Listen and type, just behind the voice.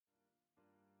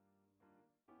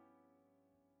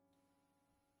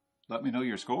Let me know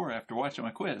your score after watching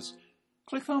my quiz.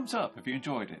 Click thumbs up if you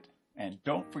enjoyed it. And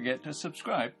don't forget to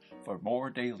subscribe for more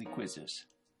daily quizzes.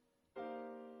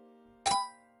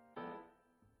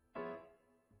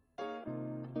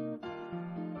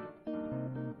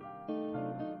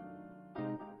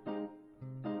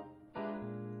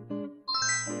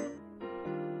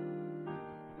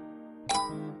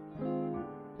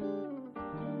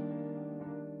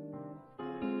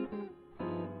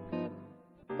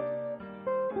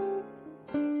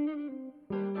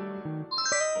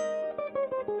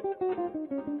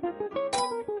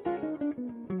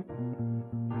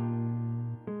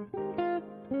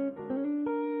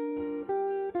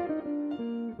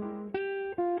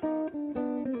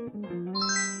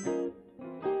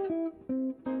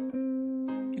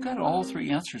 You got all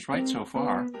three answers right so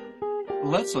far.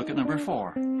 Let's look at number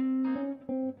 4.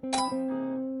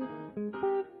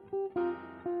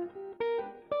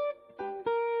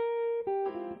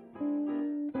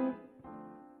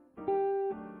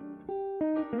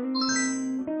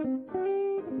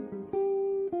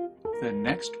 The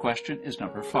next question is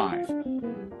number 5.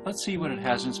 Let's see what it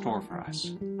has in store for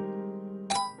us.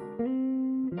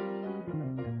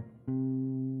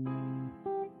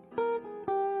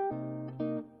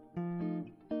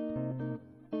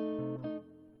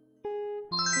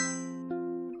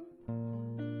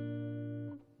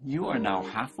 You are now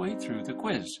halfway through the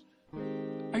quiz.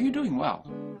 Are you doing well?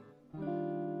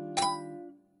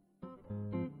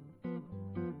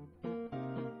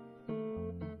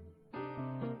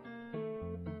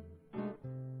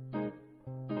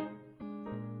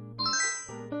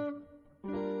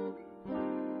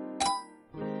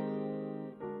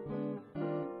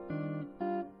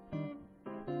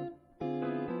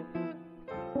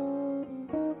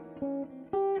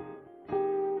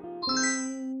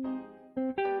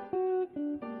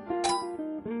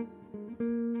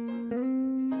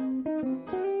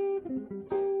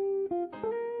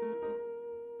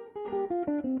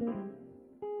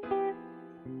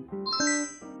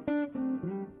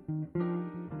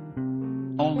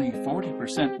 Only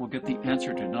 40% will get the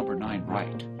answer to number 9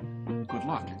 right. Good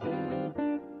luck.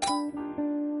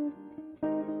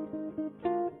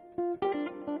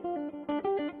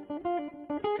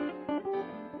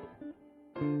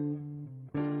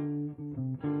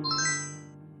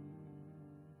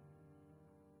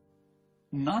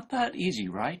 Not that easy,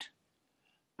 right?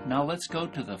 Now let's go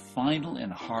to the final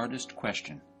and hardest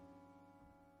question.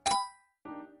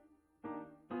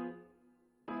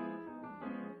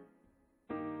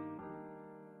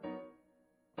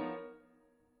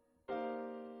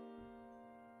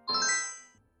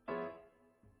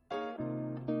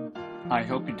 I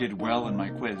hope you did well in my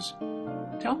quiz.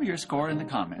 Tell me your score in the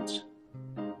comments.